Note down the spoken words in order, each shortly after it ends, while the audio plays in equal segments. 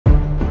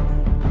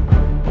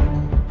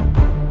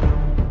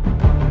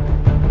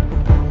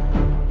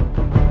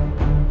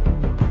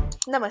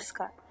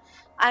Namaskar.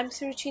 I'm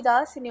Suruchi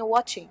Das and you're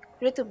watching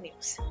Ritam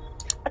News.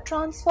 A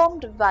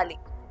transformed valley,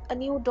 a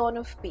new dawn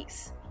of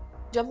peace.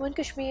 Jammu and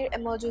Kashmir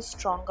emerges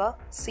stronger,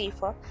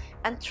 safer,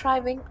 and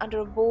thriving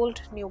under a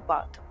bold new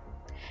path.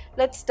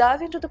 Let's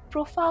dive into the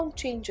profound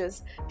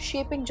changes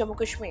shaping Jammu and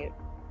Kashmir,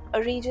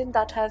 a region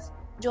that has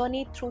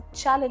journeyed through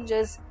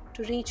challenges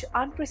to reach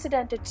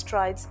unprecedented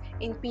strides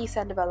in peace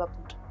and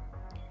development.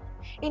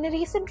 In a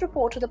recent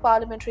report to the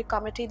Parliamentary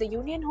Committee, the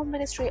Union Home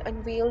Ministry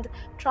unveiled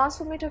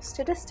transformative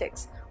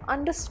statistics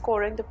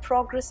underscoring the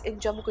progress in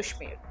Jammu and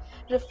Kashmir,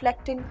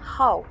 reflecting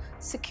how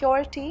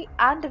security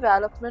and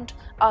development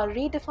are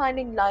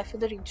redefining life in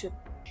the region.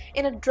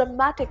 In a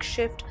dramatic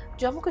shift,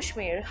 Jammu and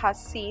Kashmir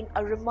has seen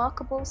a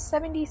remarkable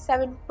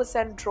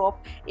 77%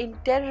 drop in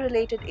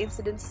terror-related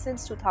incidents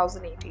since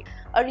 2018.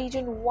 A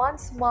region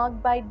once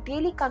marked by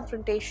daily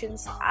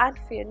confrontations and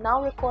fear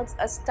now records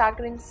a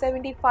staggering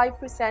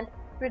 75%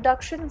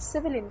 reduction in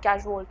civilian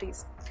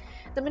casualties.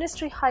 The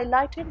ministry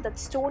highlighted that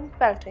stone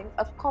pelting,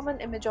 a common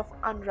image of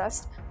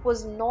unrest,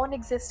 was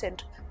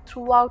non-existent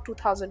throughout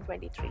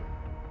 2023.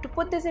 To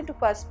put this into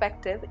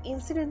perspective,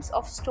 incidents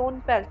of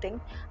stone pelting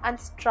and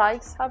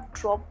strikes have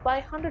dropped by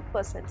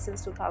 100%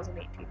 since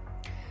 2018,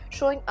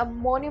 showing a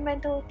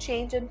monumental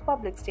change in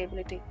public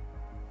stability.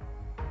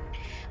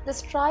 The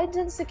strides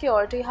in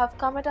security have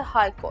come at a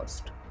high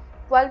cost.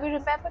 While we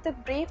remember the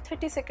brave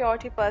 30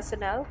 security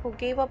personnel who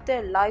gave up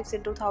their lives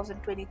in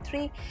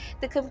 2023,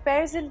 the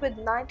comparison with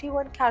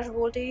 91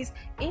 casualties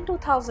in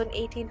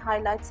 2018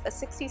 highlights a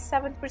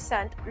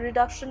 67%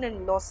 reduction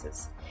in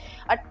losses,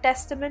 a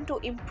testament to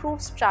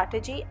improved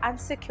strategy and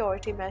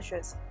security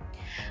measures.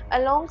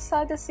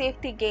 Alongside the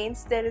safety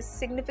gains, there is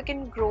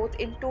significant growth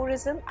in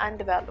tourism and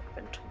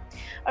development.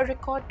 A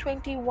record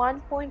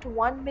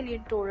 21.1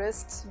 million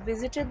tourists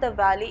visited the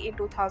valley in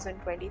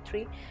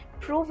 2023,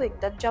 proving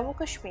that Jammu and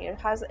Kashmir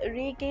has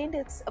regained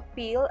its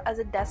appeal as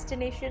a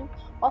destination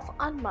of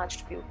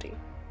unmatched beauty.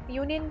 The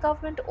Union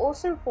government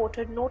also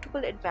reported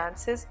notable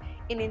advances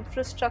in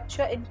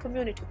infrastructure and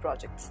community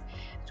projects.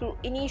 Through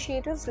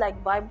initiatives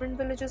like Vibrant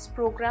Villages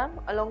program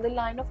along the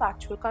line of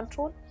actual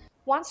control,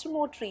 once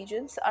remote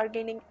regions are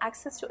gaining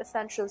access to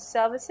essential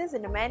services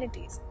and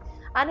amenities.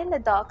 And in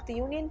Ladakh, the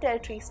Union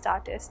Territory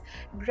status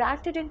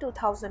granted in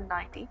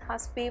 2019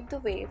 has paved the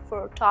way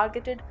for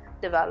targeted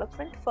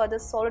development, further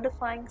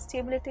solidifying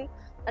stability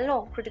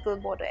along critical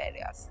border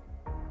areas.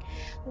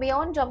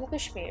 Beyond Jammu and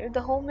Kashmir, the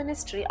Home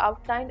Ministry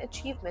outlined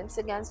achievements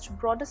against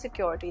broader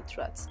security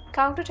threats.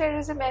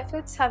 Counter-terrorism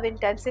efforts have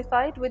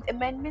intensified with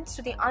amendments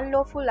to the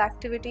Unlawful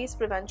Activities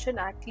Prevention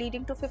Act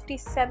leading to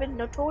 57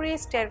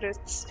 notorious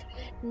terrorists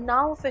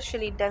now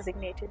officially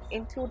designated,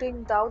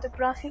 including Dawood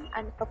Ibrahim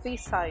and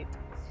Hafiz Saeed.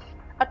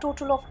 A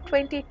total of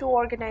 22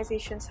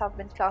 organizations have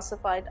been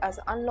classified as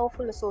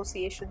unlawful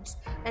associations,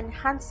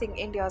 enhancing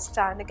India's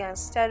stand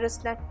against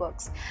terrorist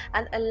networks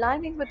and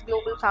aligning with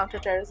global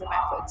counterterrorism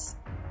efforts.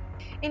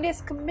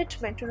 India's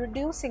commitment to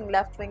reducing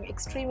left-wing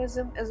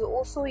extremism is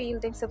also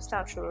yielding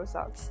substantial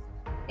results.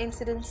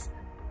 Incidents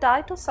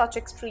tied to such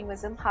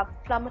extremism have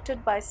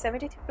plummeted by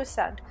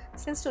 73%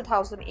 since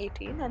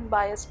 2018 and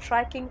by a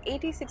striking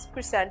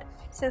 86%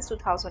 since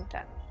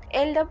 2010.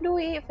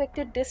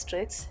 LWA-affected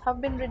districts have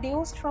been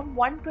reduced from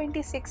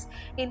 126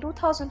 in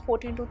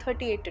 2014 to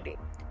 38 today,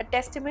 a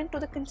testament to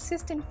the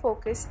consistent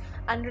focus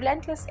and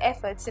relentless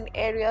efforts in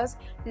areas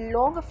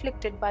long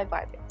afflicted by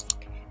violence.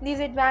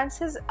 These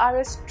advances are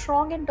a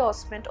strong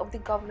endorsement of the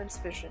government's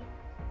vision.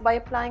 By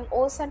applying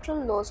all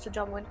central laws to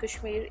Jammu and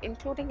Kashmir,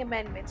 including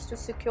amendments to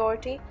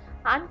security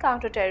and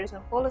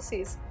counter-terrorism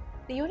policies,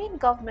 the Union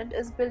government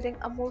is building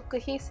a more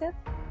cohesive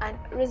and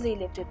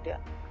resilient India.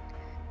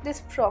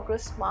 This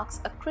progress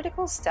marks a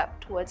critical step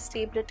towards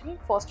stability,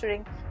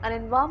 fostering an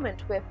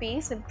environment where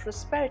peace and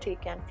prosperity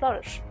can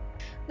flourish.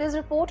 This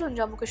report on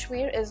Jammu and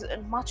Kashmir is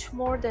much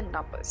more than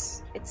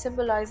numbers. It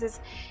symbolizes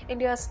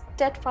India's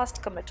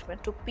steadfast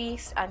commitment to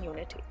peace and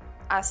unity.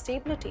 As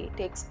stability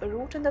takes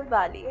root in the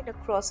valley and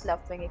across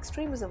left-wing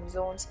extremism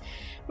zones,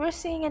 we're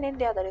seeing an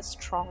India that is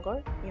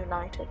stronger,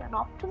 united, and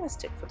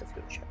optimistic for the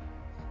future.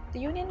 The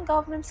Union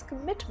government's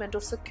commitment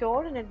to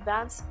secure and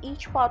advance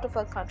each part of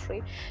our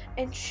country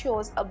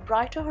ensures a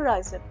brighter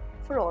horizon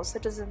for all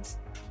citizens.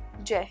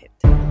 Jai Hind.